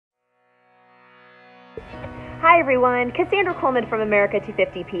Hi everyone, Cassandra Coleman from America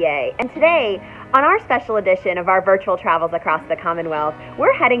 250 PA, and today, on our special edition of our virtual travels across the Commonwealth,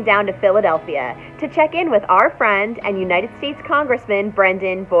 we're heading down to Philadelphia to check in with our friend and United States Congressman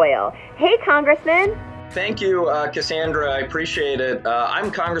Brendan Boyle. Hey Congressman! Thank you, Cassandra. I appreciate it.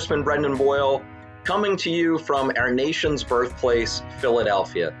 I'm Congressman Brendan Boyle, coming to you from our nation's birthplace,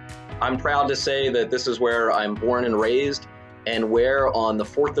 Philadelphia. I'm proud to say that this is where I'm born and raised, and where on the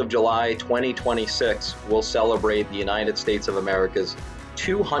 4th of July 2026 we'll celebrate the United States of America's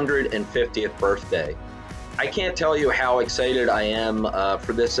 250th birthday. I can't tell you how excited I am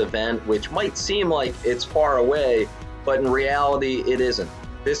for this event, which might seem like it's far away, but in reality it isn't.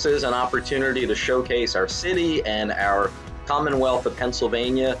 This is an opportunity to showcase our city and our Commonwealth of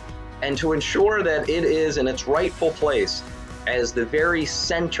Pennsylvania, and to ensure that it is in its rightful place as the very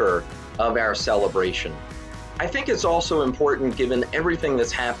center of our celebration. I think it's also important, given everything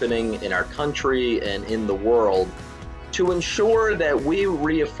that's happening in our country and in the world, to ensure that we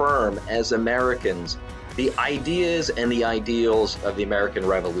reaffirm as Americans the ideas and the ideals of the American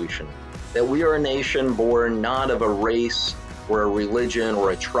Revolution. That we are a nation born not of a race or a religion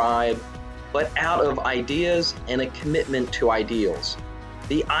or a tribe, but out of ideas and a commitment to ideals.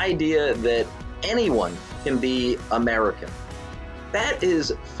 The idea that anyone can be American. That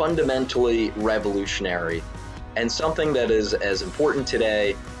is fundamentally revolutionary, and something that is as important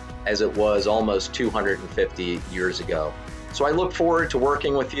today as it was almost 250 years ago. So I look forward to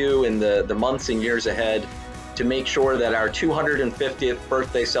working with you in the months and years ahead to make sure that our 250th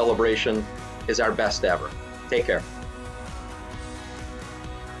birthday celebration is our best ever. Take care.